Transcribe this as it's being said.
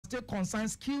State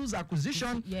concerns skills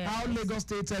acquisition, how Lagos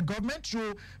State government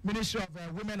through Ministry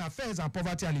of Women Affairs and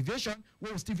Poverty Alleviation,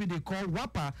 what Stevie they call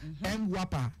Wapa,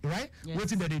 Wapa, right? What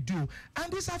did they do? And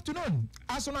this afternoon,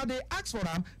 as soon as they ask for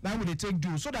them, now will they take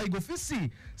do so that you go see.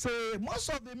 So most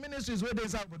of the ministries where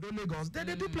there's Obodo Lagos, they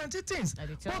do plenty things.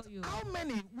 But how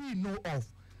many we know of?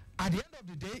 At the end of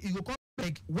the day, it will come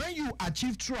back when you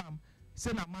achieve Trump.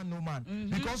 Say na man no man,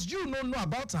 because you don't know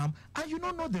about them and you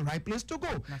don't know the right place to go.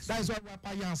 That is why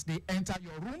Wapa Yarns, they enter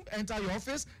your room, enter your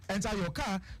office, enter your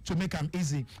car to make them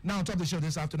easy. Now on top of the show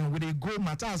this afternoon, we go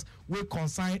matters we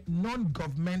concern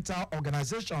non-governmental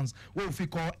organizations, what we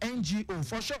call NGO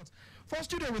for short. For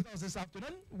studio with us this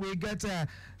afternoon, we get a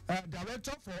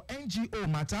director for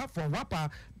NGO matter for Wapa,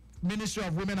 Ministry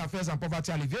of Women Affairs and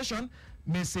Poverty Alleviation,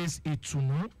 Mrs.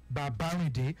 Itunnu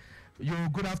Babarinde.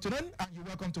 Good afternoon, and you're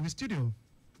welcome to the studio.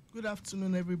 Good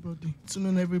afternoon, everybody.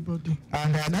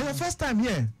 And now your first time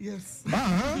here? Yes.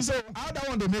 So how that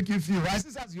one they make you feel? Right?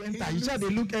 Since as you enter, you sure they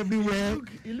look everywhere.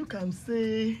 You look and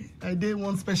say, I did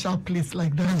one special place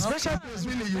like that. Special place,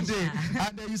 really, you did.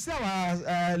 And you see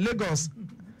our Lagos.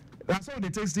 That's how they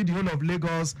take the whole of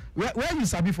Lagos. Where you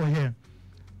sabi for here?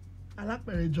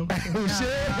 Alakperejo.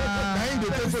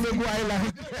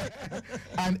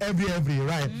 And every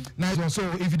right. Nice one. So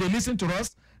if they listen to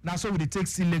us, now so they take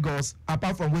see Lagos.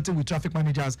 Apart from waiting with traffic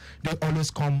managers, they always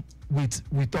come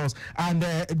with us. And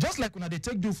just like when they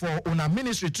take do for our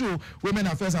ministry too, Women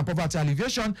Affairs and Poverty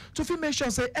Alleviation, to make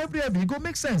sure say every go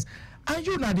make sense. And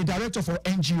you now the director for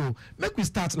NGO. Make we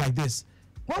start like this.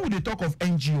 When would they talk of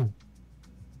NGO?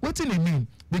 What do they mean?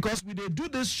 Because we do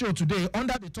this show today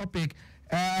under the topic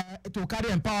to carry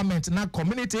empowerment in our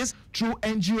communities through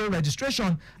NGO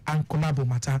registration and collabo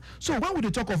matter. So when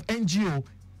we talk of NGO,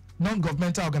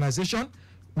 non-governmental organization,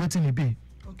 what will it be?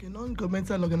 Okay,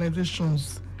 non-governmental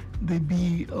organizations, they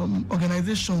be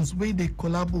organizations where they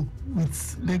collabo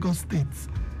with Lagos State.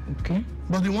 Okay.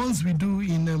 But the ones we do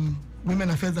in Women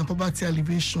Affairs and Poverty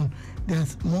Alleviation, they're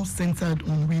more centered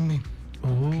on women.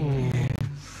 Oh. Okay. Yeah.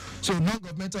 So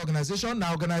non-governmental organization,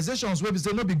 now organizations where we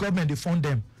say no be government, they fund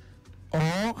them. Or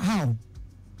how?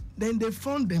 Then they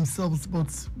fund themselves,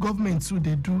 but government too,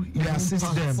 they do. They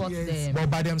assist them. Yes. But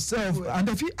by themselves. And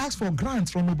if you ask for grants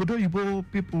from Obodo Yibo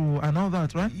people and all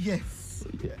that, right? Yes.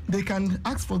 Yeah. They can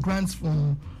ask for grants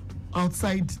from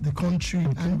outside the country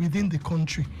and within the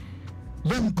country.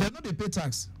 They know they pay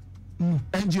tax.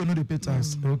 NGO know they pay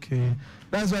tax. Okay.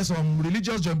 That's why some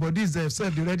religious joint bodies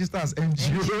themselves they register as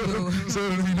NGO. So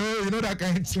you know that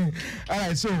kind of thing. All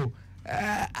right, so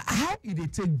how did they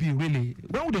take B really?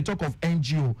 When would they talk of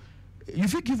NGO?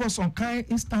 If you give us some kind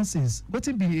instances, what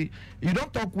it be? You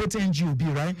don't talk what NGO be,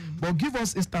 right? But give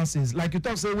us instances like you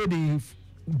talk say where they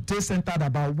centered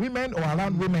about women or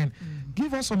around women.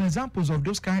 Give us some examples of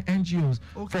those kind of NGOs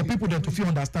for people that to feel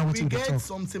understand what you talk. We get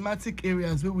some thematic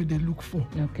areas where they look for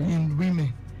in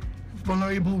women,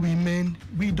 vulnerable women,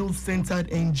 widow-centered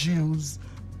NGOs,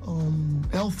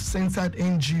 health-centered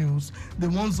NGOs, the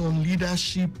ones on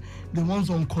leadership, the ones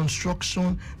on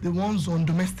construction, the ones on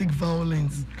domestic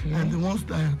violence, and the ones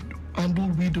that handle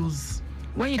widows.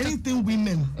 When you anything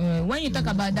women. When you talk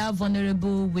about that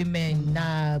vulnerable women,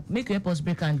 make your help us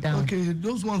break them down. Okay,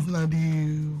 those ones are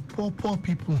the poor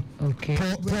people. Okay. Poor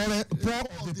of the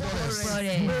poorest.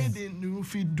 Where they no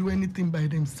fit do anything by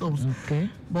themselves. Okay.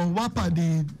 But WAPA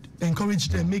they encourage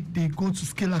them, make they go to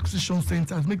skill acquisition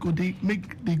centers, make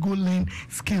they go learn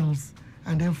skills,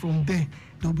 and then from there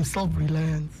they'll be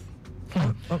self-reliant.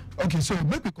 Okay, so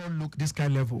make we can look this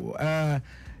kind of level.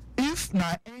 If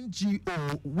na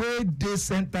NGO where they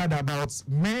centered about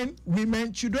men,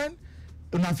 women, children,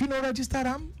 if you not register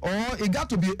them, or it got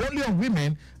to be only on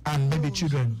women and maybe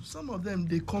children. Some of them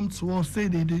they come to us say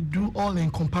they do all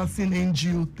encompassing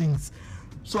NGO things.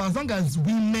 So as long as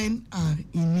women are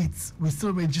in it, we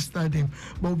still register them.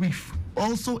 But we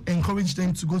also encourage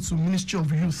them to go to Ministry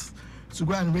of Youth to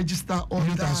go and register all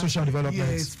Youth and Social Development.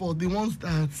 Yes, for the ones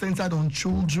that are centered on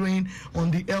children,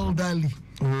 on the elderly.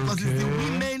 Because it's the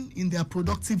women in their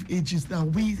productive ages that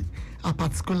we are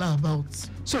particular about.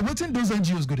 So what in those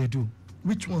NGOs go they do?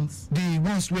 Which ones? The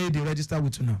ones where they register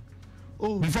with you now.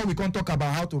 Oh. Before we can talk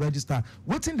about how to register,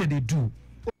 what thing they do?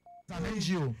 As an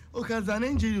NGO. Okay, as an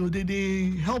NGO,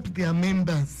 they help their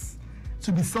members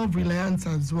to be self-reliant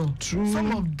as well. True.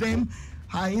 Some of them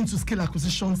are into skill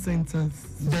acquisition centers.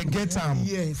 They get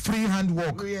free hand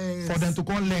work for them to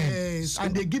come learn. Yes.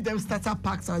 And they give them starter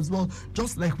packs as well,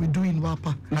 just like we do in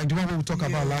WAPA. Like the one we talked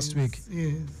about last week.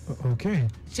 Yes. Okay.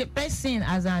 So person,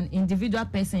 as an individual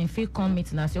person, if you come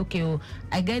meet and say, okay, oh,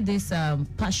 I get this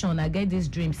passion, I get this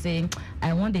dream, saying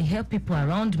I want to help people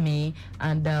around me,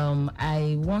 and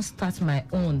I want to start my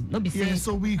own. No be saying.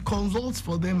 So we consult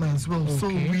for them as well. Okay. So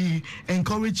we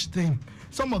encourage them.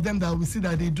 Some of them that we see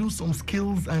that they do some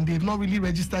skills and they've not really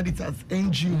registered it as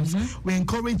NGOs, we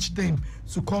encourage them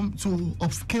to come to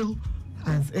upskill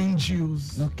as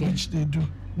NGOs, which they do.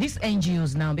 These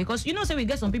NGOs now, because you know, say we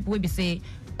get some people where we say,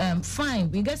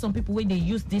 fine, we get some people where they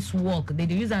use this work, they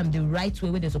use them the right way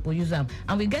where they supposed to use them,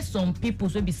 and we get some people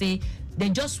where we say they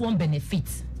just want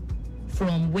benefits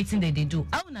from waiting that they do.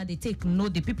 How now they take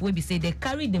note the people will be say they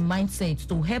carry the mindset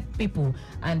to help people,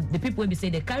 and the people will be say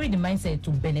they carry the mindset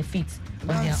to benefit.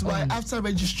 That's why after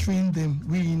registering them,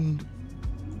 we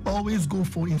always go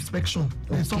for inspection.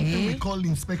 There's something we call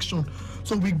inspection.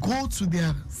 So we go to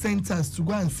their centers to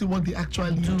go and see what they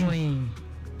actually do. So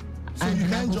and you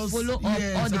can just follow up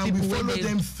all the people, we follow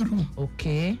them through.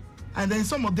 Okay. And then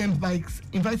some of them by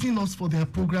inviting us for their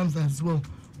programs as well.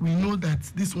 We know that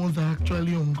these ones are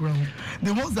actually on ground.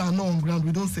 The ones that are not on ground,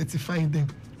 we don't certify them.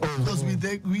 Because we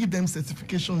give them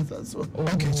certifications as well.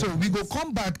 Okay, so we go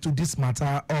come back to this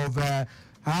matter of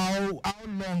how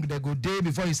long they go day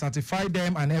before you certify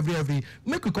them, and every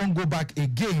make we can't go back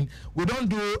again. We don't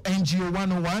do NGO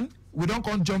 101. We don't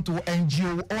come jump to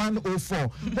NGO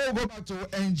 104. We'll go back to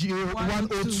NGO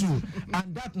 102.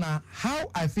 And that now,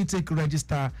 how I fit take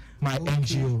register my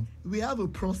NGO? We have a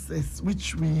process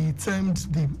which we termed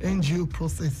the NGO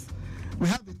process. We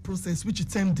have a process which we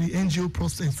termed the NGO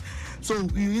process. So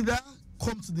you either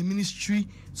come to the ministry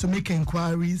to make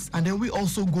inquiries, and then we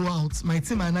also go out. My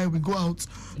team and I, we go out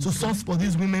to source for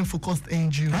these women-focused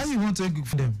NGOs. How do you want to go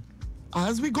for them?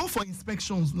 As we go for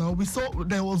inspections now, we saw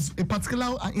there was a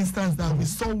particular instance that we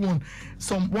saw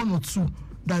one or two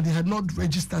that they had not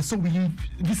registered. So we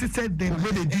visited them,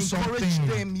 encouraged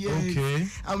them,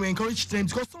 and we encouraged them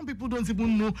because some people don't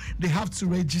even know they have to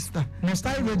register. Must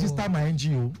I register my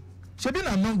NGO? So being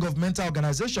a non-governmental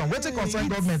organization, what a concern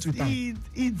government with them?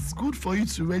 It's good for you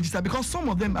to register because some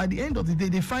of them, at the end of the day,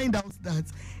 they find out that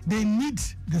they need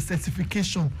the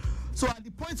certification. So at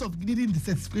the point of needing the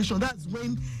certification, that's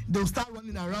when they'll start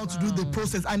running around to do the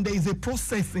process, and there is a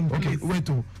process in place. Okay, wait.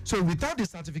 So without the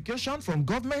certification from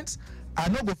government, I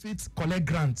no go fit collect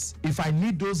grants. If I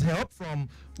need those help from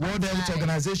World Health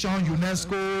Organization,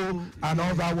 UNESCO, and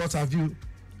all that, what have you?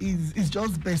 It's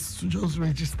just best to just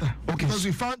register. Okay. Because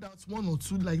we found out one or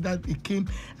two like that, it came,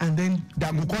 and then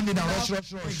that we come in and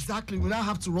rush. Exactly. We now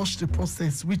have to rush the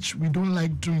process, which we don't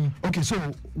like doing. Okay, so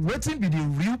waiting be the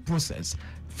real process.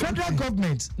 Federal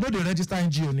government, no, they register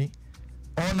NGO ni.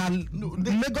 Or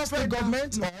the Lagos state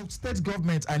government or state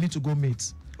government, I need to go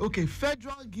meet. Okay,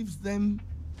 federal gives them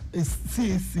a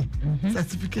CAC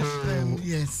certification.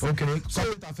 Yes. Okay.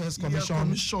 Corporate Affairs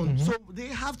Commission. So they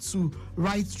have to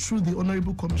write through the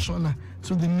Honorable Commissioner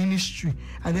to the ministry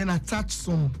and then attach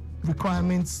some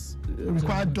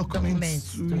required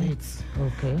documents to it.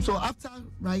 Okay. So after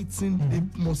writing, they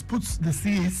must put the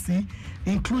CAC,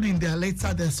 including their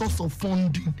letter, their source of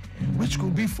funding, which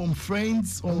could be from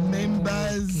friends or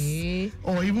members,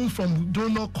 or even from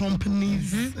donor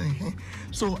companies.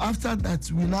 So after that,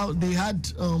 they had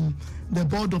the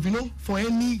board of, for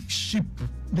any ship,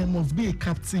 there must be a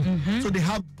captain. So they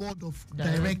have board of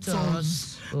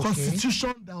directors,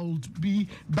 constitution that would be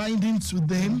binding to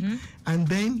them, and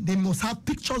then they must have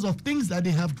pictures of things that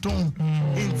they have done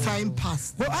in time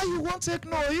past. But how you want to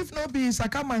take if not be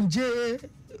Sakam and J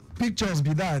pictures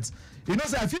be that? You know,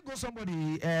 say if you go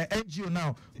somebody NGO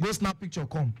now, go snap picture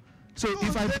come. So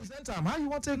if I present them, how you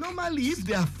want to? Normally, if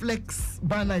their flex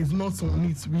banner is not on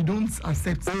it, we don't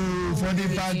accept. For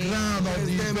the background of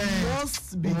the event, there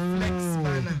must be flex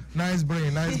banner. Nice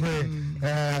brain. Nice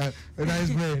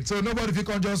brain. So nobody, if you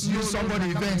can just use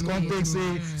somebody event, come take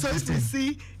say. So if we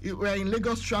see we're in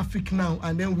Lagos traffic now,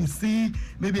 and then we see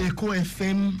maybe a Echo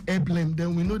FM emblem,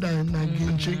 then we know that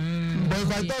But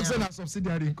if I talk, say na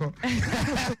subsidiary income.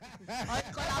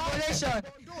 Collaboration.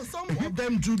 Some of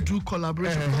them do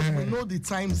collaboration because we know the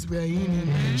times we're in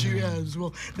Nigeria as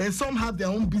well. Then some have their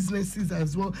own businesses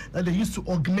as well that they used to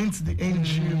augment the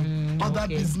NGO. Other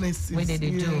businesses. What did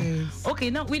they do?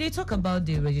 Okay, now we did talk about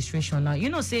the registration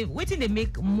now. Say what did they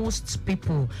make most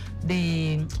people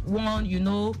they want,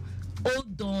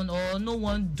 hold on or no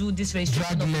one do this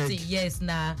registration of thing. Yes,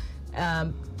 now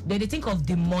they think of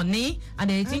the money and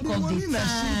they think of the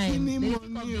time. They think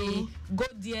of the go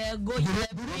there, go here.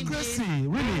 Bureaucracy,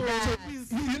 really.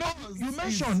 So, you know, you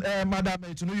mentioned, Madam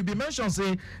Itunnu, you be mentioned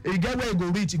say you get where you go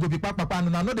reach, you go be papa,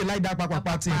 and I know they like that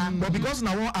papa thing, but because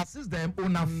now want assist them,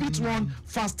 on a fit one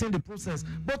fasting the process.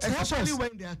 But especially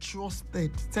when they are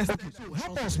trusted, tested. Okay, so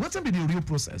help us. What will be the real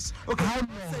process? Okay, how long?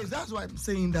 That's why I'm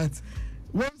saying that.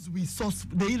 Once we source,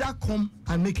 they either come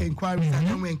and make inquiries, and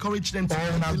then we encourage them to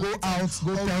go out,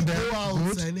 go tell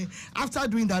them. And then after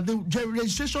doing that, the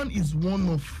registration is one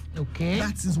of. Okay.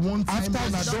 That is one time.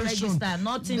 After register,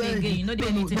 nothing again. You know the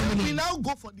anything. We now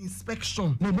go for the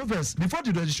inspection. No, first. Before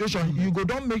the registration, you go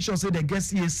don't make sure say they get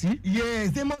CAC.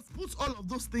 Yes, they must put all of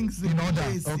those things in order.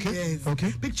 Place. Okay. Yes.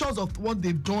 Okay. Pictures of what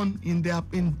they've done in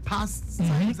past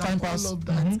times and all of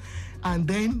that. And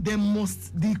then they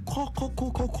must, the core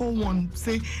one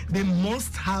say they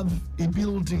must have a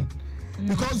building,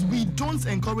 because we don't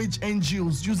encourage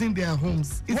NGOs using their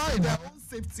homes. It's for their own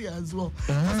safety as well.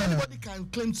 Because anybody can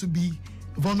claim to be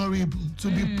vulnerable,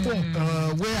 to be poor,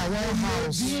 where I want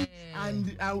house.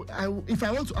 And if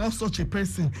I want to house such a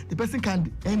person, the person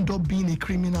can end up being a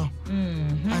criminal.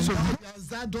 And so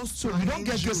you don't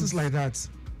get cases like that.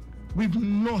 We've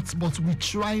not, but we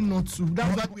try not to.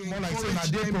 That's why we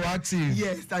encourage them. Proactive.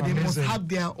 Yes, that they must have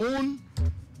their own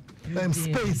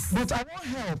space. But I want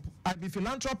help. I be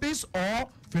philanthropist or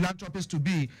philanthropist to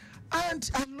be,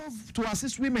 and I love to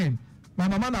assist women. My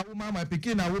mama na woman, my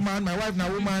pikin na woman, my wife na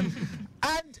woman,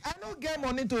 and I don't get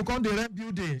money to come the rent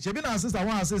building. She be na assist. I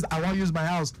want use my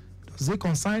house. Does it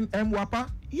consign Wapa?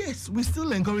 Yes, we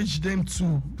still encourage them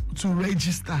to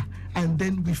register, and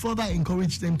then we further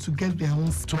encourage them to get their own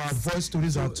space. To avoid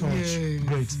stories at touch.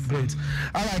 Yes. Great.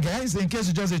 All right, guys, in case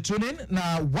you just tune in,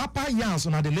 now Wapa Yarn, so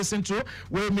now they listen to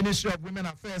where Ministry of Women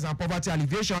Affairs and Poverty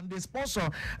Alleviation, they sponsor,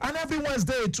 and every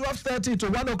Wednesday 12:30 to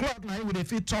 1 o'clock now we dey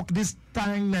fit talk this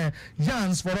time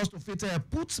yarns for us to fit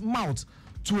put mouth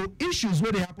to issues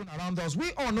where they happen around us.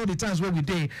 We all know the times where we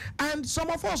day, and some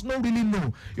of us don't really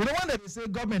know. You know, when they say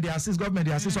government they assist,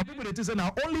 some people they say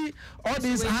now only all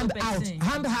these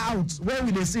handouts where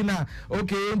will they say now,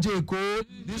 okay, NGO,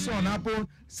 this one happen.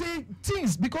 Say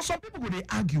things, because some people they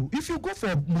argue. If you go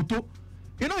for moto,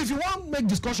 you know, if you want to make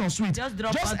discussion sweet,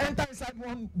 just enter inside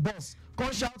one bus,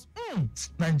 come shout,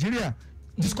 Nigeria.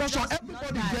 Discussion,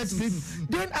 everybody gets it.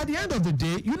 Then at the end of the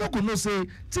day, you not gonna say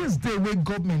things the way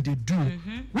government they do.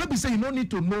 When we say you don't need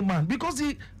to know man, because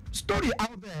the story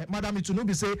out there, Madam Itunnu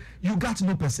be say you got to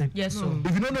know person. Yes, sir.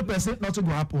 If you don't know person, nothing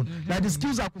will happen. Like the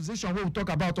skills acquisition we talk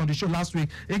about on the show last week.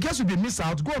 In case you be miss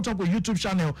out, go on top of YouTube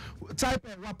channel, type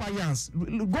Wapa Yarns,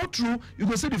 go through, you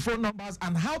go see the phone numbers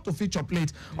and how to feature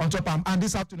plate on top of them. And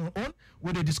this afternoon on,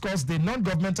 where they discuss the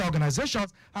non-governmental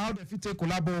organizations, how they fit take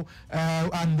collabo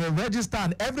and they register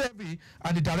and every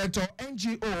and the director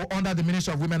NGO under the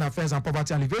Ministry of Women Affairs and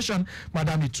Poverty Alleviation,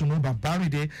 Madam Itunnu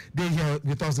Babarinde, they here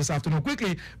with us this afternoon.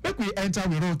 Quickly, make we enter,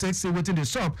 we rotate, see what's in the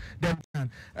shop, then we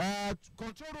can.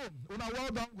 Control room, well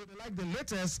done, we like the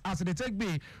latest as they take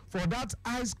me for that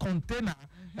ice container,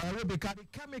 will be carry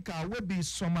chemical, will be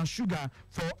summer sugar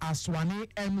for Aswani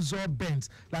Emzo Bent.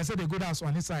 Like I said, they go to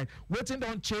Aswani side. Waiting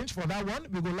don't change for that one.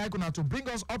 We would like now to bring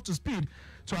us up to speed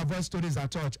to avoid stories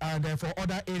at touch. And for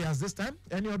other areas this time,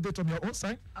 any update on your own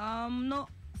side? No.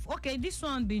 Okay, this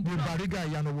one be the Bariga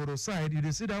Yanoworo side. You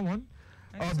did see that one?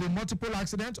 Of the multiple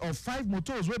accident of 5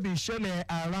 motors will be shelling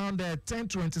around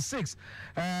 10:26.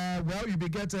 Well, you be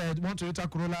get one Toyota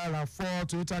Corolla, RAV4,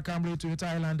 Toyota Camry, Toyota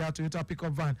Highlander, Toyota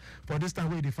pickup van. For this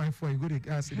time, we define for a good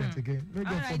accident again. Maybe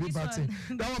for the bad thing.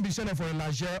 That one be shelling for a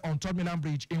Lager on Third Milan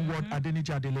Bridge inward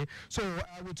Adeniji Adele. So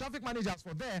with traffic managers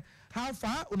for there, how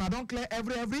far? Una don't clear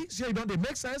every. So you don't they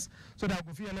make sense so that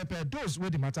we feel those where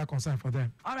the matter concern for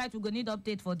them. All right, we're gonna need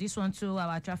update for this one too.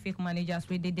 Our traffic managers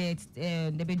we did it.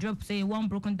 They be drop say one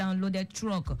broken down loaded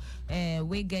truck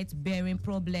we get bearing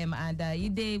problem, and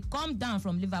if they come down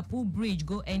from Liverpool Bridge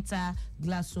go enter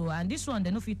Glasgow, and this one they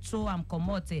no fit tow am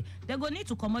comot. They go need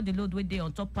to comot the load with they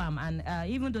on top am, and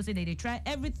even though say they try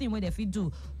everything where they fit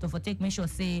do to for take make sure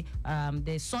say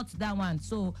they sort that one.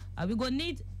 So we go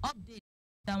need update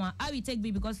that one. How we take B,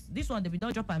 because this one we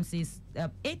don't drop am says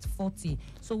 8:40.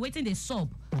 So waiting the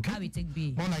sub. Okay. How we take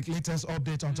B. More like latest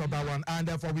update on top that one. And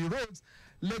for we roads,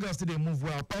 Lagos today move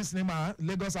well. Pensinema,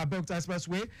 Lagos Abeokuta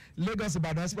Expressway, Lagos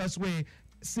Ibadan Expressway,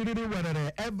 Siriri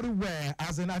were everywhere.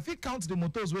 As in, I think count the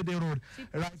motors where they rode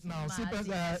right now.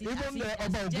 Even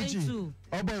the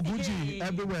Oba Oguji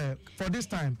everywhere for this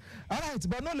time. All right,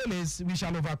 but no less, we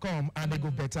shall overcome and they go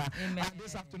better. Amen. And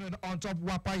this afternoon on top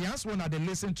Wapa Yarn, one that they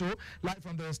listen to live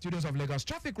from the studios of Lagos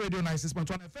Traffic Radio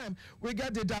 96.1 FM. We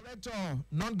get the director,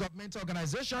 non-governmental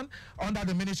organization under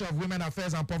the Ministry of Women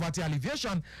Affairs and Poverty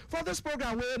Alleviation for this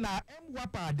program where now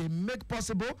Wapa they make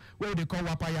possible where they call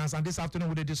Wapa Yarns. And this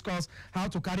afternoon we discuss how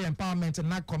to carry empowerment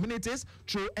in our communities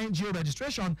through NGO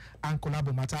registration and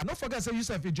collabo matter. Don't forget, say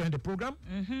yourself you join the program.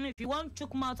 If you want to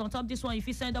come out on top this one, if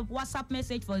you send up WhatsApp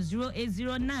message for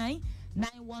 0809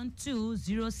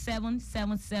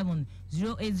 912-0777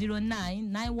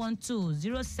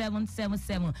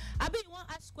 0809-912-0777. Abi you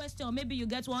want ask question, or maybe you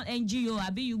get one NGO,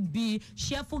 Abi you be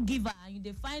cheerful giver and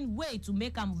you find way to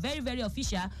make them very, very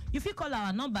official. If you call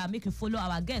our number, make you follow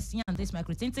our guests here on this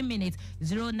micro 20 minutes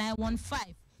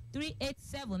 0915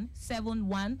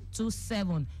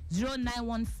 387-7127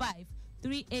 0915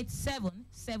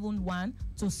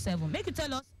 387-7127. Make you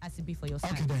tell us as it be for your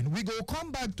side. Okay, then we go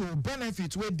come back to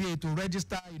benefits where they to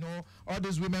register, all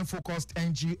these women-focused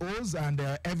NGOs and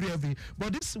every.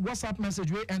 But this WhatsApp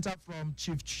message will enter from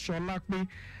Chief Sholakwe.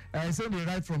 Say they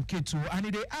write from K2,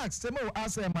 and they ask,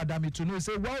 Madam Itunnu,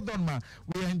 say, well done, ma.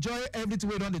 We enjoy everything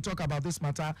we don't talk about this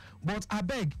matter. But I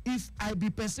beg, if I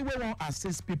be person who won't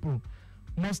assist people,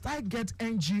 must I get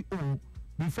NGO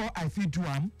before I feed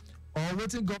them? Or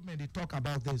waiting government they talk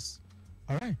about this?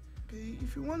 All right. Okay,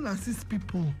 if you want to assist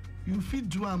people, you fit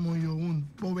do them on your own.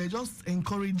 But we're just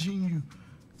encouraging you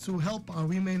to help our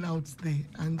women out there,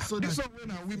 and so this that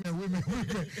one are women.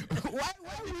 Why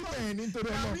women into the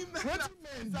law? What do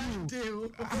men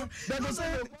do? They go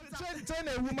say train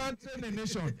a woman, train a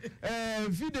nation.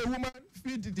 Feed a woman,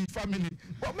 feed the family.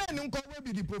 But men will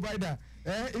be the provider.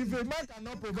 If a man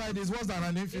cannot provide, it's worse than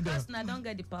an infidel. Because I don't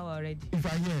get the power already. If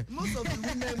I hear most of the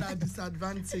women are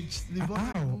disadvantaged. The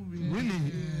vulnerable women.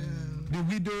 Really? The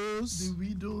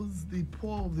widows, the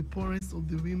poor of the poorest of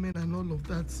the women, and all of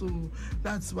that. So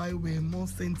that's why we're more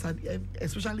centered,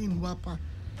 especially in Wapa.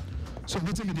 So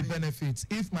what will be the benefits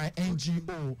if my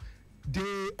NGO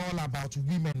they all about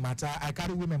women matter? I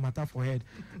carry women matter for head.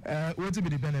 What will be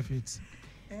the benefits?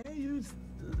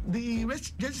 The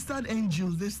registered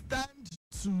NGOs, they stand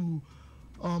to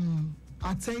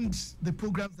attend the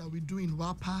programs that we do in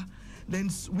Wapa.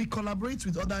 Then we collaborate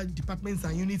with other departments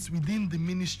and units within the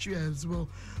ministry as well.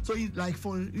 So, like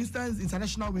for instance,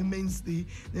 International Women's Day,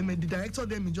 the director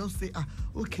then may just say,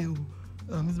 okay,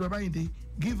 Ms. Babarinde,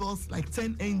 give us like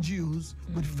 10 NGOs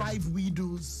with 5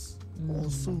 widows or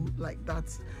so, like that.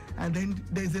 And then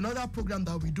there's another program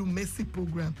that we do, Mercy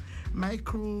program,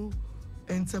 micro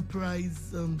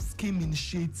enterprise scheme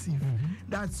initiative.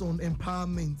 That's on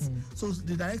empowerment. So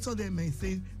the director there may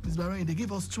say, Ms. Babarinde, they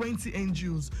give us 20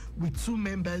 NGOs with 2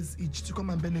 members each to come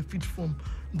and benefit from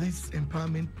these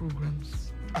empowerment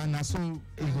programs. And so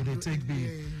they take big.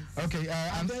 Yes. Okay,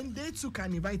 and then they too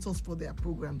can invite us for their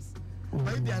programs.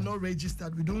 But if they are not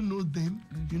registered, we don't know them.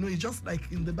 It's just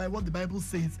like in the Bible, what the Bible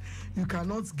says, you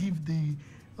cannot give the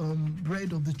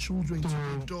bread of the children to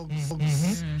the dogs.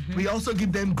 We also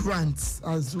give them grants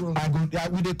as well.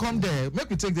 Will they come there?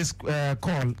 Make me take this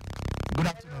call. Good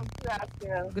afternoon.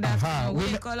 Good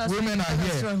afternoon. Women are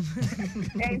here.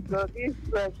 This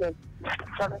Precious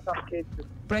coming from K2.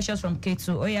 Precious from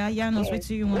K2. Oh yeah, Janos, what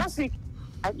do you want? Last week,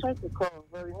 I tried to call,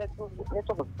 but the network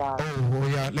was bad. Oh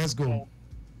yeah, let's go.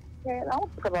 Yeah, I want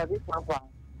to talk about this one.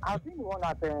 I've been the one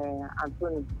at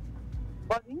Itunnu.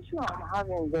 But the issue I'm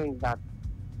having there is that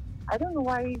I don't know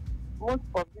why most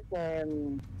of this,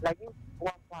 like this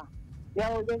Wapa, they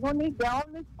are always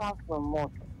far from us.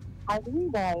 I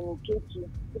believe that in K2,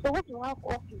 it's supposed to have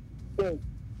office there.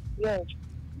 Yes.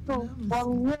 So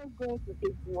from here going to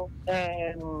K2, to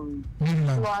Itunnu,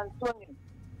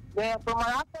 then from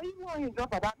after, even when you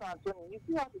drop at that Itunnu, you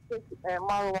still have to take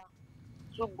Marwa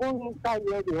to go inside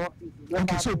where the office is.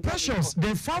 Okay, so Precious,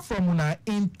 they're far from Una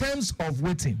in terms of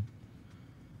waiting.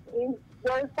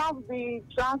 There is the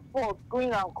transport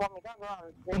going and coming. That's what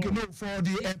I'm saying. Okay, no, for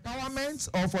the empowerment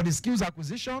or for the skills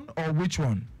acquisition or which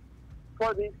one?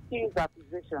 For the skills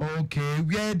acquisition. Okay,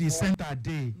 where the center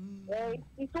day?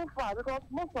 It's so far because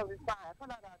most of the time I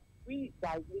found out that we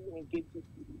guys living in K2,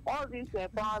 all this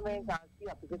empowerment and skill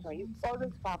acquisition is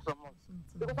always far from us.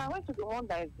 Because I went to the one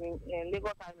that is in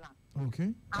Lagos Island. Okay.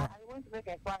 And I went to make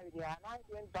inquiry there, and I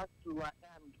went back to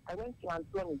I went to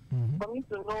Itunnu for me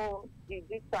to know the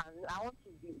distance. I want to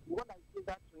be what I say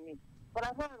that to me. But I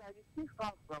found that it's still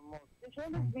far from us. They should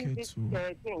always bring this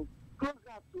thing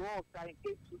closer to us than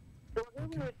K2. There was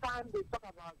every time they talk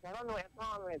about, I don't know,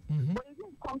 empowerment, but it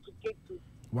didn't come to K2.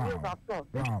 Wow. Wow.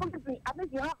 I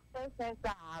think you have 10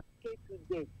 center at K2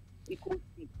 there.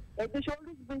 Ikosi. They should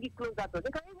always bring it closer to. They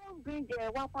can even bring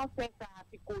the Wapa center at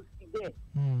Ikosi there.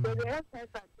 So the health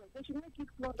center, they should make it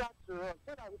closer to us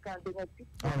so that we can benefit.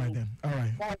 All right then. All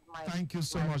right. Thank you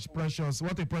so much, Precious.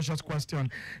 What a precious question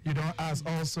you don't ask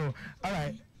also. All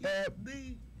right.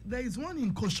 There is one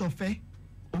in Koshofe.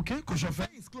 Okay, Koshofe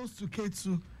is close to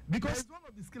K2. Because it's one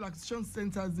of the skill acquisition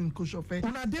centers in Koshofe.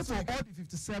 Una dey for all the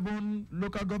 57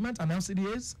 local government and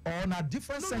LCDAs, or na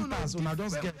different centers? We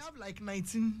have like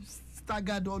 19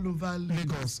 staggered all over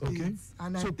Lagos. Okay.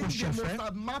 And so I think they must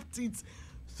have mapped it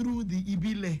through the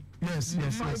Ibile. Yes.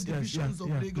 Divisions of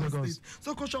Lagos State.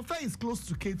 So Koshofe is close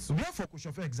to K2. Where for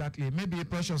Koshofe exactly? Maybe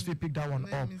Precious will pick that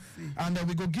one up. And then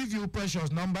we go give you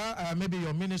Precious number. Maybe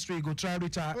your ministry go try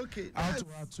reach out to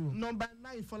her too. Number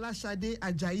 9 Folashade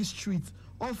Ajayi Street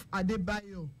off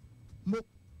Adebayo.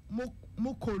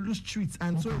 Mokolu Street,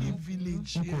 Antony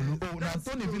Village. Mokolu. Oh, na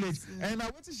Antony Village. And now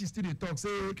what is she still talk? Say,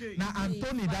 now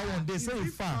Antony that one, they say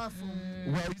far.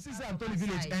 Well, you see, say Antony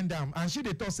Village end down. And she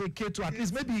they talk say K2, at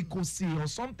least maybe Ikosi or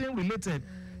something related.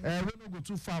 We don't go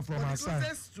too far from our side. The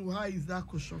closest to her is that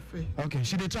Koshofe. Okay,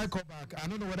 she they try come back. I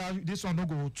don't know whether this one don't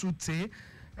go too tay.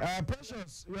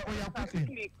 Precious,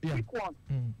 quickly. Quick one.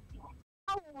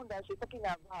 How long that she's talking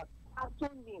about?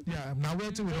 Antony. Yeah, now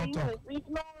wait till we don't talk. It's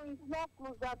not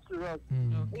closer to us.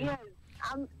 Okay. Yes,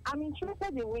 I'm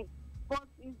interested in it, but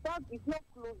it's not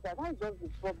closer. That's just the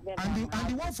problem. And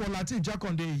the one for Latin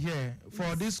Jaconde here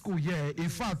for this school here, in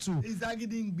fact too. It's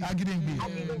Agidingbi.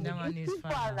 That one is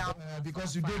far now.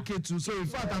 Because you did K2, so in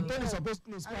fact Antony is supposed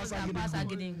to close past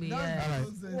Agidingbi. No,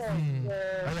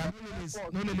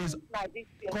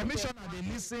 Commissioner they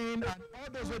listen, and all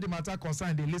those where the matter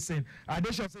concern they listen. And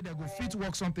they should say they go fit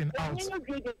work something out. They should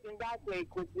convert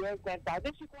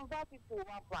it to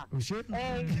Wapa. It's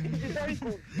very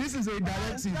good. This is a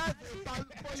directive. No.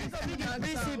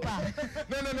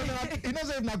 You know,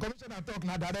 say if na commissioner talk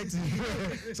na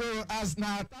directive. So as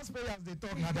na taxpayers they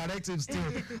talk na directive still.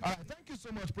 All right, thank you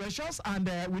so much, Precious. And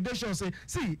we dey sure say,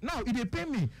 see now it dey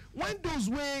pain me when those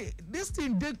way this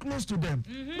thing dey close to them.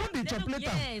 When they chop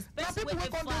later, now people wey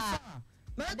come dey far.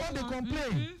 Now they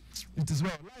complain. It is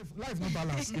well. Life no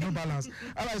balance. No balance.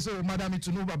 All right, so Madam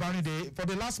Itunnu Babarinde, for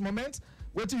the last moment,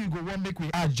 what do you go one make we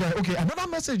adjourn? Okay, another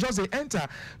message just they enter.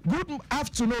 Good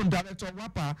afternoon, Director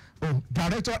Wapa.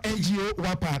 Director NGO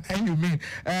Wapa. And you mean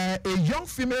a young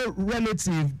female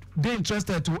relative they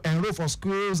interested to enroll for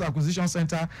schools acquisition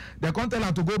center. They can't tell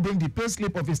her to go bring the pay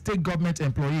slip of a state government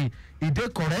employee. Is they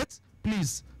correct?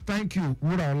 Please, thank you,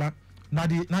 Wuraola. Now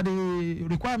the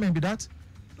requirement be that.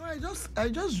 I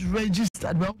just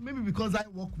registered. Well, maybe because I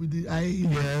work with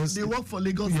they work for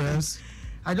Lagos. Yes.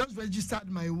 I just registered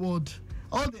my word.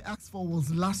 All they asked for was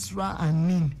Lastra and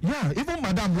NIN. Yeah, even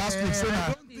Madam last week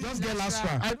said just get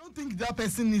Lastra. I don't think that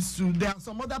person needs to. There are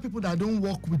some other people that don't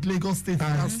work with Lagos State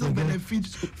and still benefit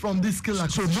from this skill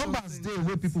acquisition. So numbers there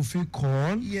where people feel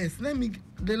call. Yes,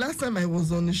 the last time I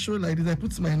was on the show like this, I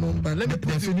put my number. Let me put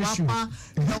the Wapa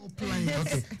helpline.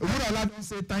 Okay. Wuraola don't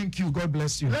say thank you. God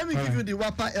bless you. Let me give you the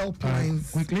Wapa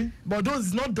helplines. Quickly. But those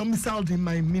is not domiciled in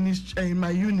my ministry, in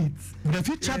my unit. But if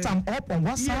you chat them up on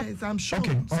WhatsApp. Yes, I'm sure.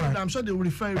 Okay. So I'm sure they will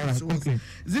refer you to us.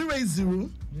 080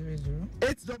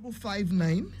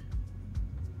 8559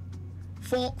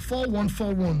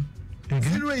 4141.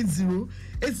 080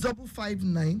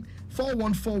 8559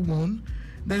 4141.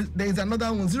 There is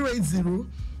another one. 080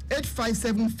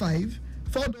 8575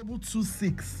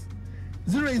 4226.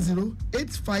 080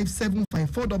 8575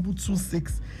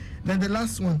 4226. Then the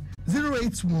last one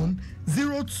 081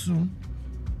 02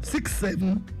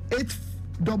 67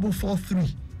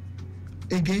 8443.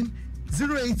 Again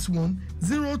 081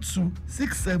 02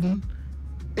 67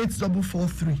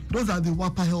 8443. Those are the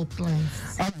Wapa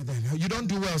helplines. Then you don't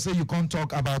do well. Say you can't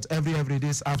talk about every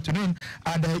this afternoon,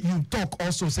 and you talk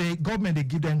also. Say government they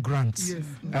give them grants.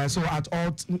 Yes. So at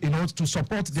all, to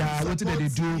support their what they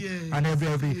do, yes, and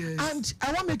every. Yes. And I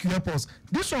want to make you help us.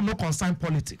 This one no concern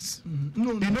politics.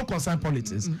 No concern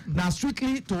politics. Now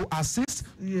strictly to assist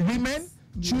women,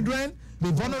 children,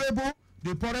 the vulnerable,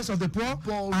 the poorest of the poor,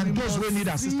 and those who need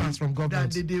assistance from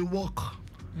government. That they work.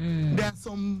 There are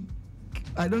some.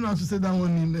 I don't know how to say that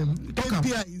one in them.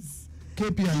 KPIs.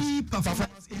 Key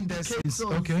performance indices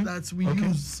that we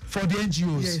use for the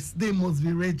NGOs. Yes, they must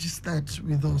be registered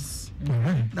with us.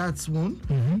 That's one.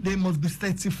 They must be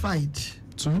certified.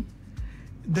 Two.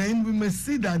 Then we must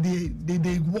see that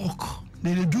they work.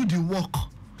 They do the work.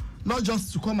 Not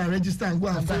just to come and register and go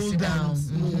and fold down.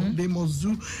 No, they must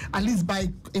do at least by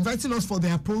inviting us for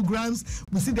their programs.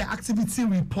 We see their activity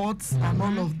reports and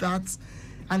all of that.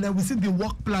 and then we see the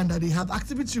work plan that they have.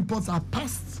 Activity reports are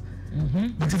passed.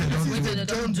 But they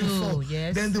don't do before.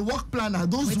 Yes. Then the work plan are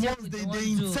those ones they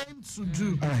intend to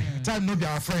do. All right, time no be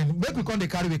our friend. Make we come the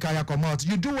carry come out.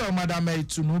 You do well, Madam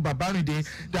Itunnu Babarinde,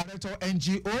 Director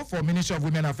NGO for Ministry of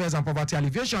Women Affairs and Poverty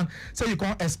Alleviation. So you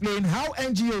can explain how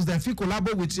NGOs then fit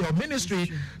collaborate with your ministry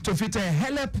to fit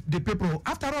help the people.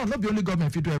 After all, not the only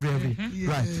government fit do every.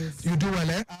 Right. You do well,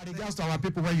 eh? Regards to our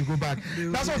people when you go back.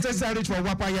 That's what takes reach for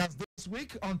Wapa Yarn this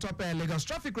week on top Lagos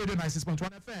Traffic Radio 96.1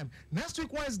 FM. Next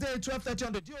week, Wednesday, 12:30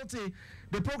 on the DOT,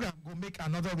 the program will make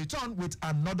another return with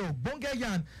another Bonga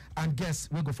Yarn, and guests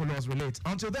will go follow us relate.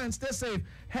 Until then, stay safe,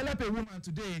 help a woman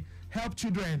today, help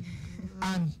children,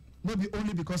 and maybe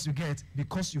only because you get,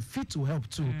 because you fit to help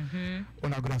too.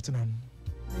 Good afternoon.